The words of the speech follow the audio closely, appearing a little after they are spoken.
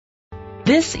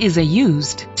This is a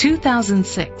used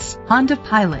 2006 Honda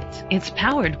Pilot. It's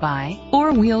powered by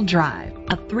four-wheel drive,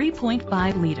 a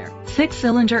 3.5-liter,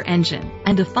 6-cylinder engine,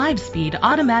 and a 5-speed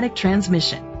automatic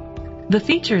transmission. The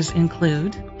features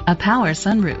include a power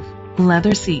sunroof,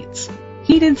 leather seats,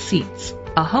 heated seats,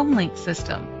 a home-link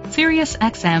system, Sirius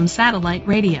XM satellite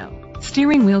radio,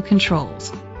 steering wheel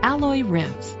controls, alloy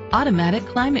rims, automatic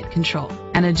climate control,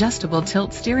 an adjustable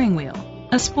tilt steering wheel,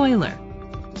 a spoiler.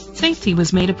 Safety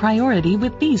was made a priority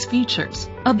with these features: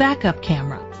 a backup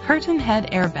camera, curtain head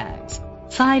airbags,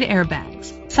 side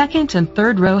airbags, second and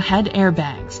third row head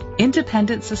airbags,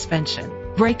 independent suspension,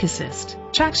 brake assist,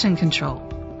 traction control,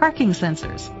 parking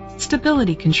sensors,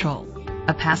 stability control,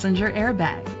 a passenger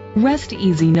airbag. Rest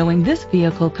easy knowing this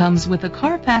vehicle comes with a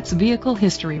Carfax Vehicle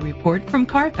History Report from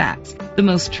Carfax, the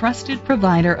most trusted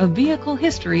provider of vehicle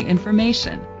history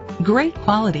information. Great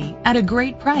quality at a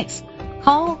great price.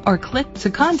 Call or click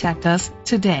to contact us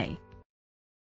today.